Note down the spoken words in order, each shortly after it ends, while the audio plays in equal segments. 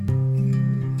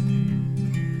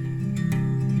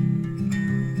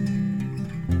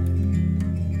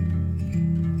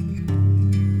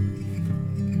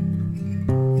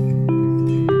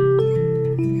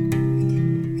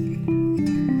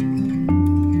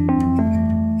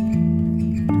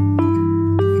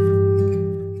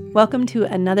Welcome to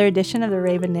another edition of the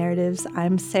Raven Narratives.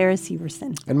 I'm Sarah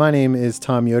Severson. And my name is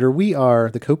Tom Yoder. We are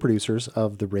the co-producers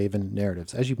of the Raven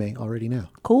Narratives, as you may already know.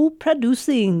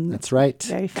 Co-producing. That's right.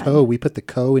 Very fun. We put the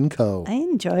co in co. I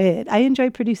enjoy it. I enjoy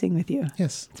producing with you.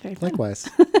 Yes. It's very fun. Likewise.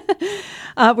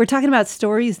 We're talking about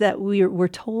stories that were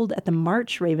told at the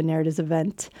March Raven Narratives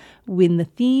event when the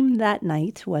theme that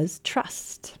night was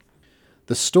trust.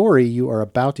 The story you are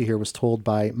about to hear was told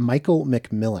by Michael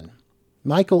McMillan.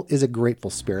 Michael is a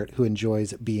grateful spirit who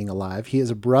enjoys being alive. He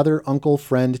is a brother, uncle,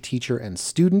 friend, teacher, and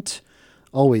student,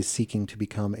 always seeking to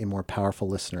become a more powerful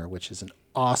listener, which is an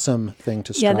awesome thing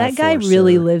to strive for. Yeah, that guy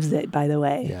really lives it, by the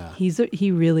way. Yeah.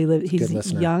 He really lives. He's a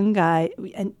listener. young guy,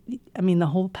 and I mean the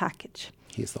whole package.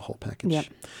 He's the whole package. Yep.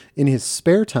 In his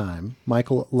spare time,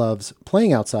 Michael loves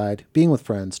playing outside, being with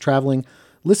friends, traveling,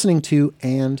 listening to,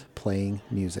 and playing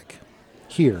music.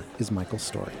 Here is Michael's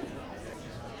story.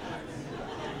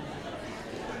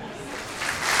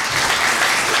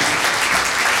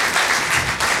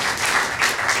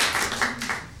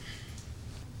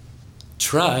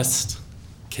 Trust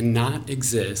cannot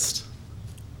exist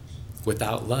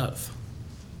without love.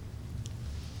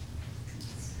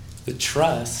 The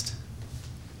trust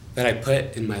that I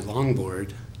put in my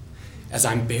longboard as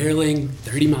I'm barreling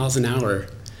 30 miles an hour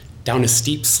down a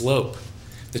steep slope,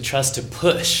 the trust to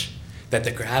push that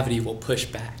the gravity will push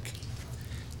back,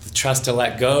 the trust to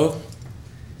let go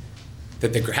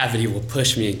that the gravity will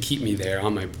push me and keep me there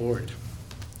on my board.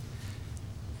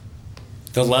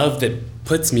 The love that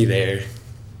puts me there,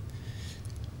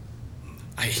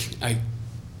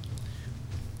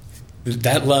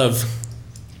 that love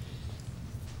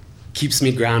keeps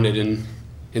me grounded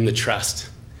in the trust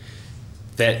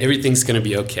that everything's gonna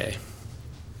be okay.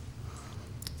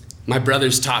 My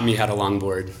brothers taught me how to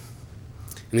longboard,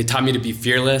 and they taught me to be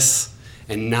fearless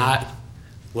and not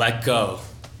let go.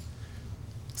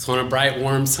 So on a bright,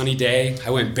 warm, sunny day,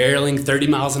 I went barreling 30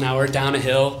 miles an hour down a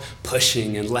hill,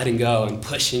 pushing and letting go and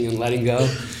pushing and letting go.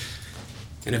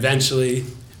 And eventually,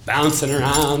 bouncing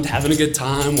around, having a good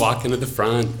time, walking to the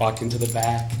front, walking to the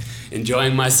back,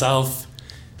 enjoying myself.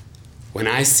 When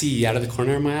I see out of the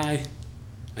corner of my eye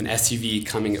an SUV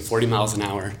coming at 40 miles an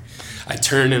hour, I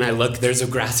turn and I look, there's a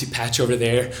grassy patch over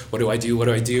there. What do I do?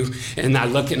 And I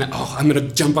look and, I'm gonna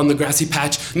jump on the grassy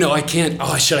patch. No, I can't.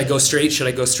 Should I go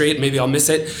straight? Maybe I'll miss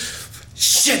it.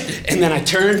 Shit! And then I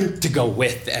turn to go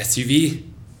with the SUV.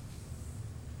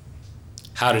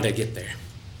 How did I get there?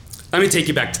 Let me take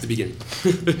you back to the beginning.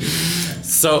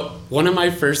 So, one of my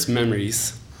first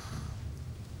memories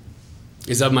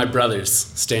is of my brothers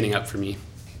standing up for me.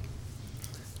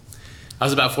 I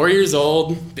was about 4 years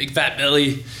old, big fat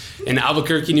belly, in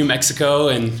Albuquerque, New Mexico,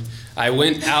 and I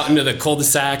went out into the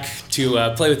cul-de-sac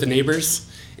to play with the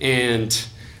neighbors, and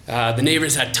the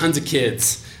neighbors had tons of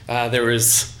kids. There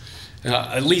was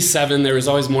at least 7. There was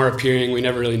always more appearing. We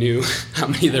never really knew how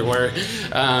many there were,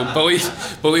 but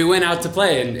we went out to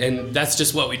play, and that's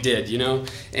just what we did, you know.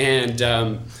 And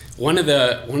one of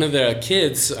the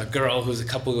kids, a girl who was a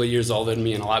couple of years older than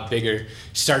me and a lot bigger,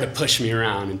 she started to push me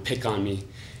around and pick on me.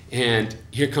 And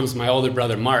here comes my older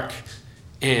brother, Mark,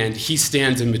 and he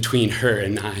stands in between her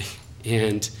and I.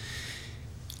 And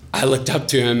I looked up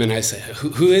to him and I said,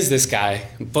 who is this guy?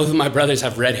 Both of my brothers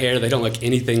have red hair. They don't look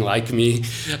anything like me.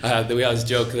 We always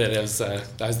joke that I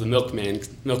was the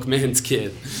milkman's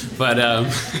kid. But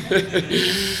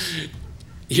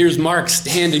here's Mark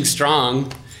standing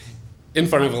strong in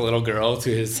front of a little girl to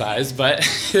his size, but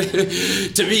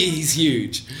to me, he's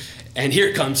huge. And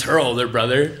here comes her older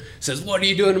brother, says, "What are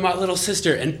you doing to my little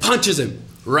sister?" and punches him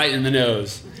right in the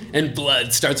nose. And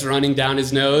blood starts running down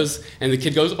his nose, and the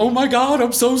kid goes, "Oh my God,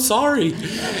 I'm so sorry."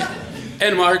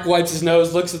 And Mark wipes his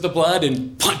nose, looks at the blood,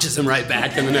 and punches him right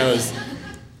back in the nose.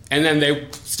 And then they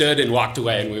stood and walked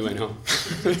away, and we went home.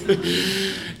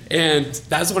 And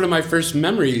that's one of my first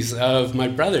memories of my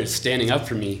brothers standing up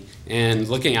for me and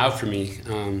looking out for me.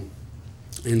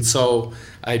 And so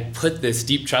I put this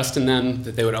deep trust in them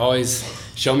that they would always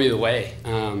show me the way.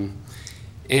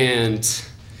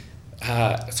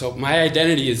 So my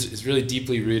identity is really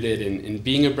deeply rooted in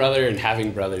being a brother and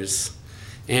having brothers.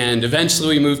 And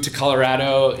eventually we moved to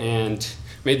Colorado and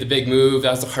made the big move.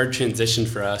 That was a hard transition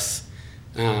for us,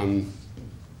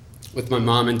 with my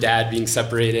mom and dad being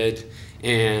separated.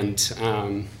 And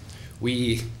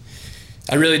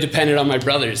I really depended on my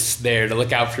brothers there to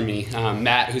look out for me.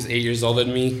 Matt, who's 8 years older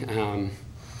than me,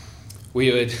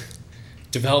 we would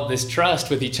develop this trust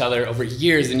with each other over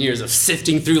years and years of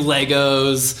sifting through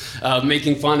Legos, of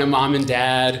making fun of mom and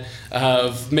dad,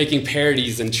 of making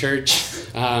parodies in church.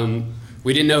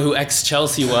 We didn't know who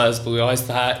ex-Chelsea was, but we always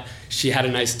thought she had a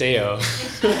nice day-o.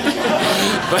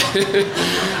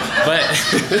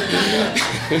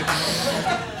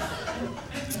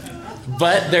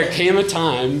 But there came a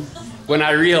time when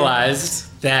I realized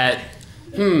that,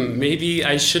 maybe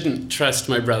I shouldn't trust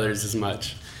my brothers as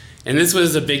much. And this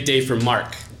was a big day for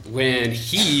Mark, when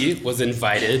he was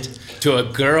invited to a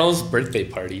girl's birthday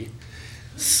party.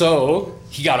 So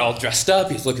he got all dressed up,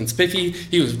 he was looking spiffy,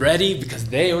 he was ready because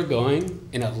they were going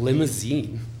in a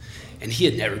limousine. And he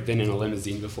had never been in a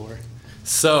limousine before.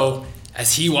 So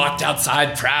as he walked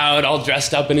outside proud, all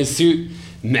dressed up in his suit,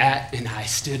 Matt and I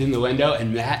stood in the window,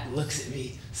 and Matt looks at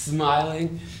me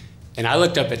smiling. And I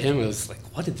looked up at him and was like,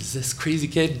 what is this crazy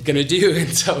kid gonna do? And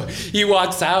so he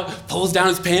walks out, pulls down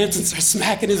his pants, and starts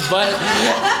smacking his butt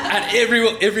at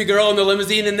every girl in the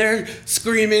limousine, and they're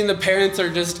screaming. The parents are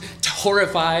just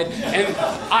horrified. And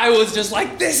I was just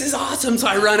like, this is awesome. So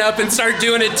I run up and start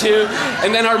doing it too.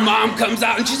 And then our mom comes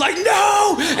out and she's like,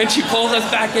 no! And she pulls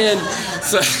us back in.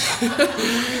 So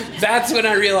that's when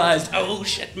I realized, oh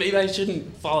shit, maybe I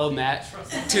shouldn't follow Matt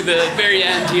to the very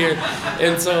end here.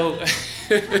 And so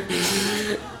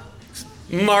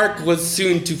Mark was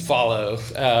soon to follow.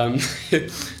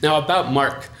 Now about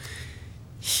Mark,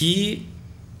 he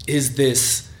is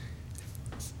this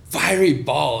fiery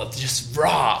ball of just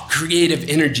raw, creative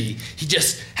energy. He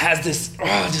just has this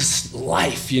just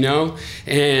life, you know?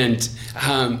 And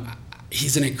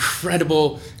he's an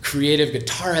incredible creative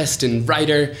guitarist and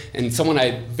writer, and someone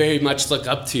I very much look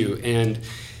up to, and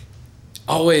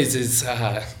always is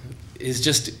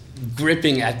just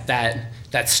gripping at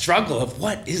that struggle of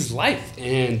what is life.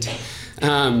 And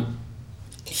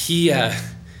he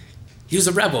was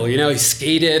a rebel, you know? He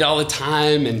skated all the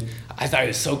time, and I thought it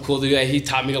was so cool to do that. He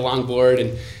taught me to longboard.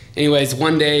 And anyways,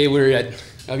 one day he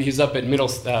was up at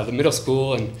the middle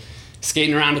school and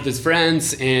skating around with his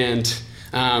friends, and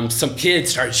some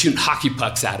kids started shooting hockey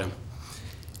pucks at him.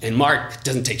 And Mark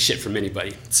doesn't take shit from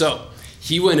anybody. So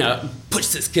he went up,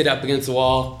 pushed this kid up against the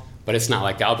wall, but it's not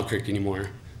like Albuquerque anymore.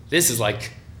 This is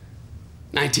like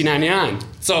 1999.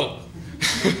 So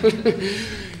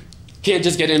can't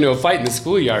just get into a fight in the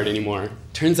schoolyard anymore.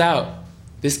 Turns out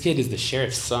this kid is the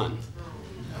sheriff's son.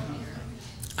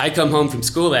 I come home from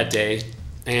school that day,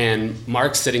 and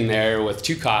Mark's sitting there with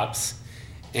two cops,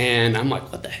 and I'm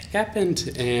like, what the heck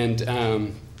happened? And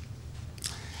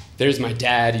there's my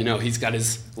dad, you know, he's got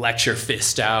his lecture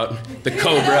fist out, the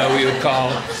cobra we would call.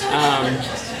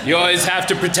 You always have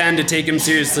to pretend to take him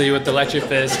seriously with the lecture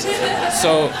fist.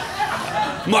 So,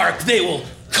 Mark, they will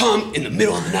come in the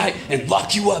middle of the night and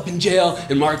lock you up in jail,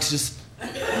 and Mark's just...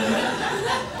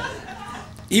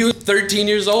 He was 13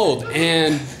 years old,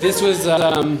 and this was,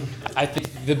 I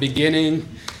think, the beginning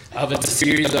of a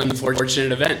series of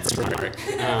unfortunate events for Mark.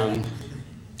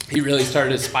 He really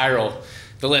started to spiral.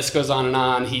 The list goes on and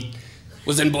on. He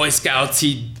was in Boy Scouts.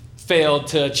 He failed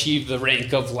to achieve the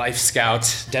rank of Life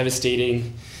Scout,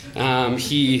 devastating.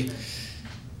 He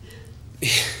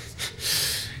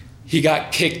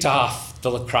got kicked off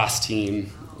the lacrosse team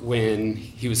when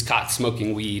he was caught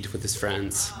smoking weed with his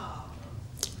friends.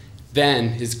 Then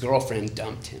his girlfriend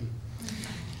dumped him.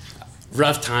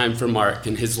 Rough time for Mark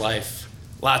in his life.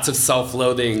 Lots of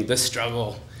self-loathing, the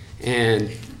struggle.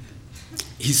 And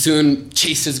he soon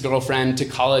chased his girlfriend to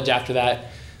college after that.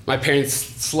 My parents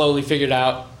slowly figured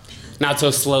out, not so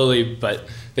slowly, but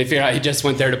they figured out he just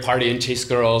went there to party and chase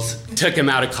girls, took him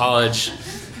out of college.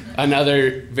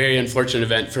 Another very unfortunate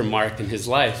event for Mark in his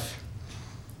life.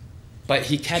 But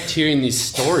he kept hearing these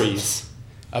stories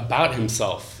about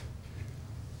himself.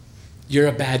 You're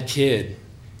a bad kid.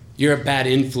 You're a bad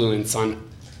influence on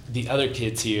the other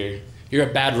kids here. You're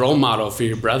a bad role model for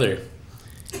your brother.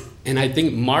 And I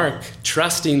think Mark,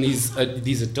 trusting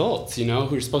these adults, you know,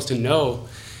 who are supposed to know,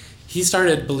 he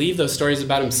started to believe those stories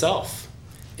about himself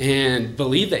and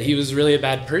believe that he was really a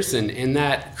bad person. And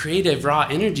that creative, raw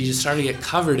energy just started to get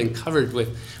covered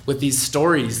with these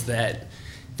stories that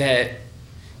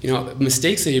you know,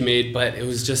 mistakes that he made, but it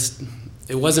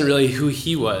wasn't really who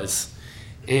he was.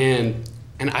 And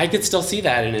I could still see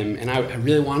that in him, and I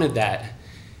really wanted that.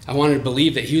 I wanted to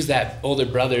believe that he was that older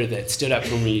brother that stood up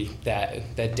for me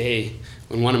that day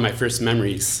when one of my first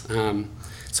memories.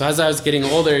 So as I was getting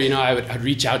older, you know, I'd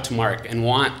reach out to Mark and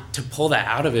want to pull that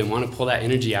out of him, want to pull that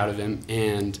energy out of him.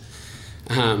 And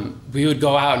we would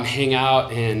go out and hang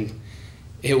out, and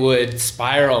it would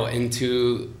spiral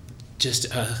into just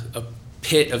a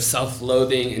pit of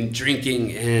self-loathing and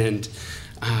drinking and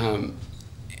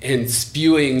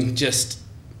spewing just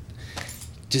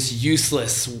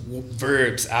useless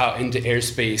verbs out into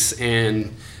airspace.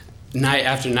 And night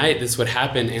after night this would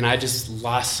happen, and I just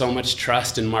lost so much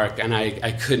trust in Mark, and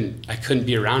I couldn't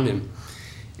be around him.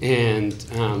 And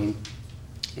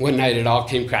one night it all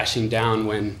came crashing down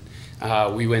when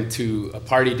we went to a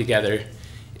party together,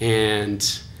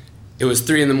 and it was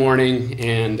 3 a.m,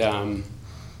 and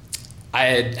I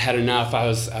had had enough. I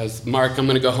was Mark, I'm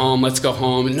gonna go home. Let's go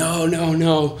home.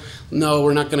 No,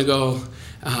 we're not gonna go.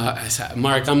 I said,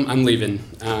 Mark, I'm leaving.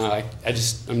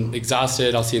 I'm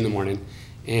exhausted. I'll see you in the morning.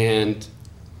 And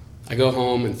I go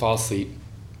home and fall asleep.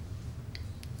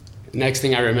 Next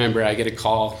thing I remember, I get a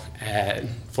call at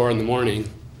 4 a.m.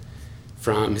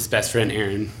 from his best friend,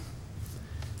 Aaron.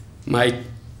 Mike,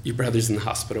 your brother's in the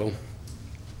hospital.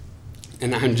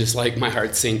 And I'm just like, my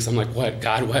heart sinks. I'm like, what,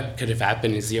 God, what could have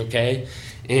happened? Is he okay?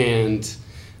 And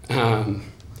he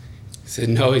said,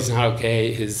 no, he's not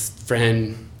okay. His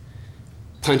friend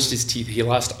punched his teeth. He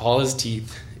lost all his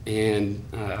teeth and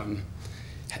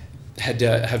had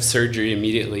to have surgery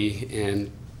immediately.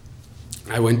 And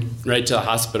I went right to the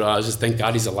hospital. I was just, thank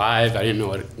God he's alive. I didn't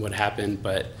know what happened,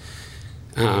 but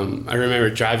I remember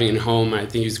driving home. I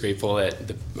think he was grateful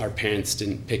that our parents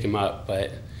didn't pick him up,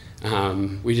 but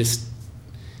I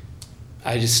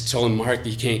just told him, Mark,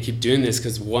 you can't keep doing this,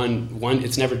 because one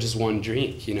it's never just one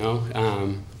drink, you know.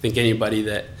 I think anybody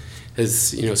that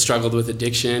has, you know, struggled with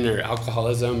addiction or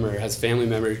alcoholism or has family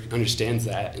member understands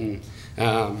that. And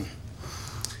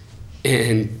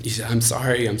he said, I'm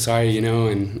sorry, you know,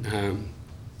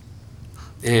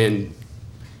 and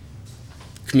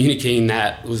communicating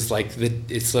that was like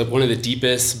it's like one of the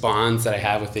deepest bonds that I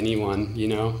have with anyone, you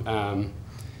know.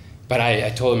 But I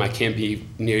told him, I can't be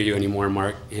near you anymore,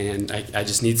 Mark, and I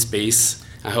just need space.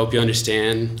 I hope you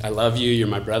understand. I love you. You're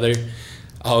my brother.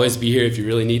 I'll always be here if you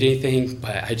really need anything,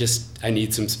 but I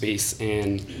need some space.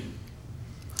 And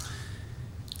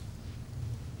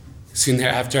soon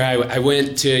thereafter, I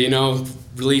went to, you know,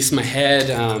 release my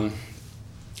head,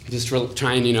 just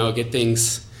trying, you know, get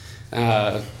things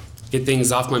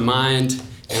off my mind.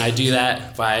 And I do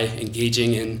that by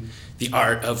engaging in the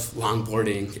art of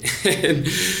longboarding and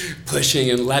pushing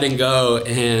and letting go.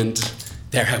 And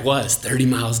there I was, 30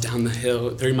 miles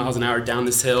an hour down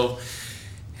this hill.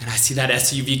 And I see that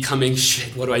SUV coming.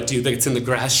 Shit, what do I do? It's in the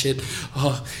grass. Shit.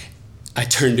 Oh, I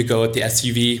turned to go at the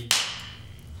SUV.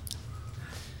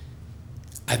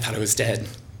 I thought I was dead.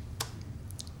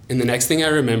 And the next thing I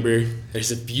remember,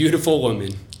 there's a beautiful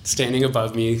woman standing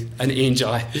above me, an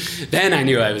angel. Then I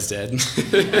knew I was dead.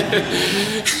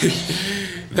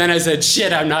 Then I said,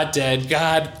 shit, I'm not dead.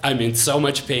 God, I'm in so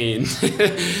much pain.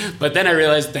 But then I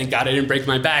realized, thank God I didn't break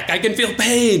my back. I can feel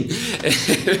pain.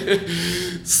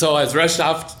 So I was rushed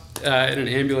off in an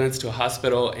ambulance to a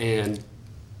hospital, and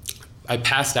I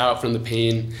passed out from the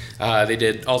pain. They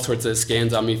did all sorts of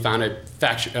scans on me, found I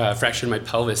fractured my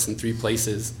pelvis in 3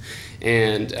 places.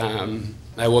 And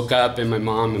I woke up, and my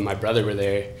mom and my brother were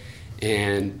there.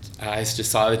 And I just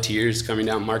saw the tears coming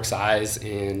down Mark's eyes,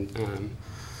 and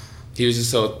he was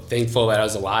just so thankful that I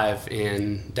was alive,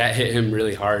 and that hit him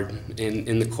really hard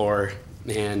in the core,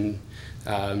 and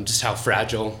just how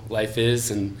fragile life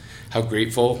is, and how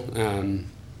grateful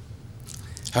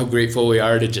we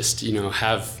are to just, you know,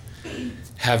 have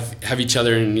each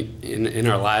other in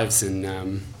our lives,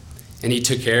 and he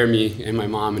took care of me and my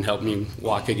mom and helped me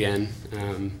walk again.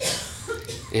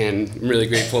 And I'm really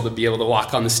grateful to be able to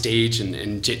walk on the stage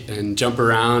and jump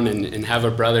around and have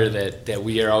a brother that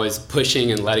we are always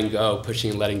pushing and letting go,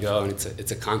 and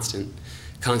it's a constant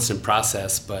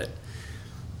process. But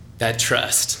that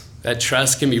trust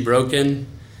can be broken,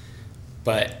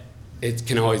 but it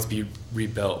can always be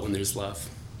rebuilt when there's love.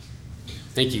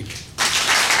 Thank you.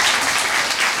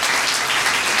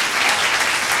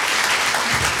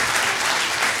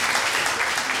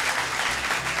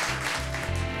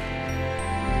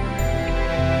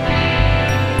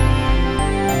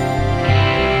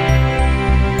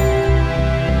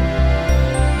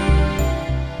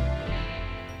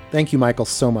 Thank you, Michael,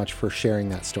 so much for sharing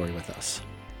that story with us.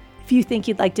 If you think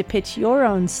you'd like to pitch your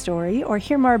own story or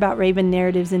hear more about Raven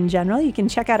Narratives in general, you can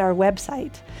check out our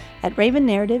website at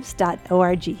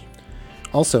ravennarratives.org.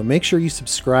 Also, make sure you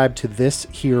subscribe to this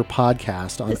here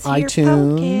podcast on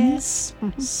iTunes,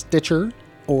 Stitcher,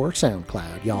 or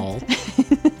SoundCloud, y'all.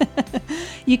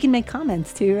 You can make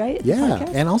comments too, right? Yeah,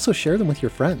 and also share them with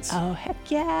your friends. Oh, heck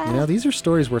yeah. You know, these are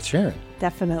stories worth sharing.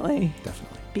 Definitely.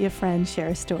 Definitely. Be a friend, share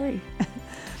a story.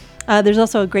 There's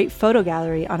also a great photo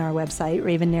gallery on our website,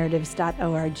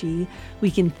 ravennarratives.org.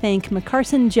 We can thank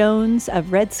McCarson Jones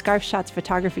of Red Scarf Shots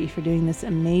Photography for doing this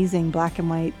amazing black and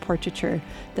white portraiture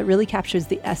that really captures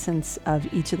the essence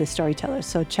of each of the storytellers.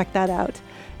 So check that out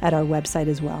at our website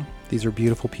as well. These are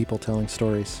beautiful people telling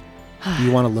stories.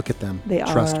 You want to look at them.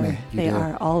 Trust me. They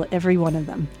are every one of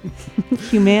them.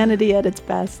 Humanity at its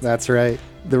best. That's right.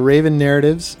 The Raven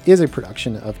Narratives is a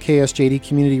production of KSJD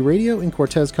Community Radio in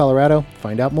Cortez, Colorado.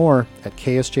 Find out more at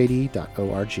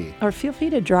ksjd.org. Or feel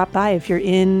free to drop by if you're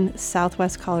in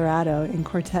Southwest Colorado in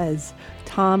Cortez.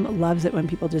 Tom loves it when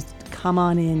people just come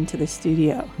on into the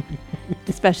studio,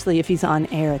 especially if he's on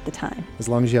air at the time. As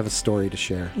long as you have a story to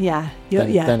share. Yeah.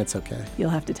 Then it's okay. You'll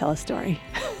have to tell a story.